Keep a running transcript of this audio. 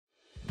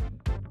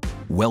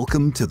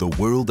Welcome to the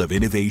world of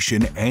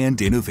innovation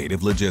and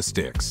innovative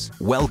logistics.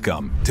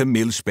 Welcome to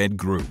Milšped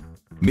Group.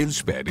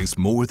 Milšped is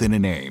more than a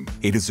name.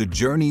 It is a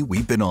journey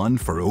we've been on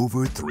for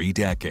over 3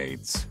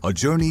 decades. A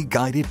journey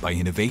guided by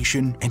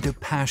innovation and a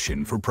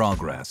passion for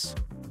progress.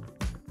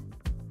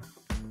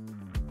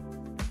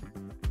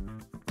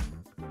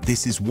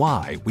 This is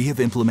why we have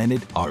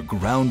implemented our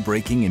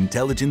groundbreaking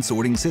intelligent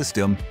sorting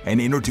system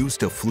and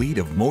introduced a fleet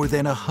of more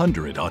than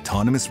 100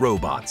 autonomous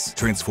robots,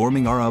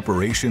 transforming our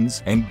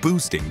operations and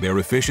boosting their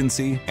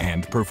efficiency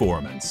and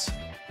performance.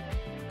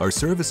 Our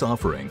service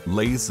offering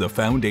lays the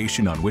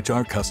foundation on which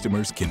our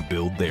customers can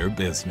build their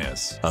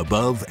business.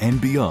 Above and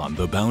beyond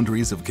the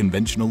boundaries of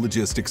conventional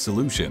logistics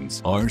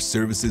solutions, our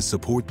services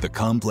support the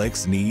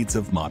complex needs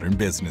of modern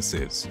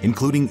businesses,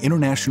 including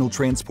international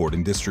transport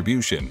and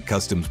distribution,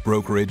 customs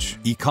brokerage,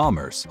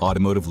 e-commerce,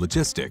 automotive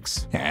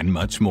logistics, and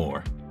much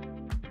more.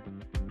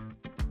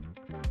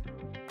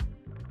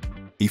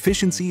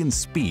 Efficiency and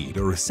speed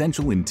are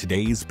essential in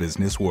today's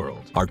business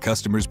world. Our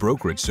customers'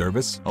 brokerage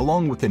service,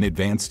 along with an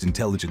advanced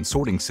intelligent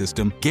sorting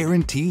system,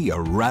 guarantee a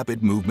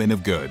rapid movement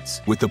of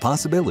goods, with the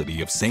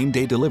possibility of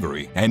same-day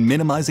delivery and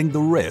minimizing the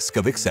risk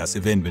of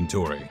excessive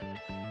inventory.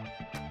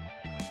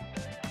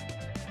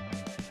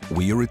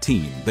 We are a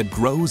team that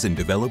grows and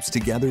develops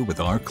together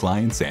with our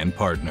clients and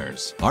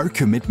partners. Our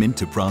commitment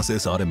to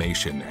process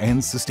automation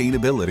and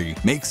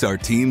sustainability makes our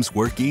teams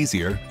work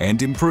easier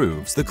and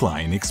improves the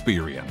client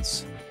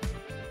experience.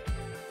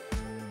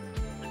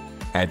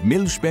 At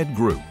Milšped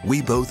Group,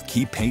 we both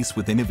keep pace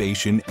with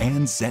innovation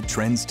and set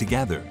trends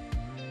together,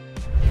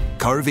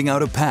 carving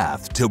out a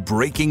path to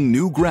breaking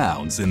new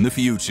grounds in the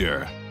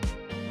future.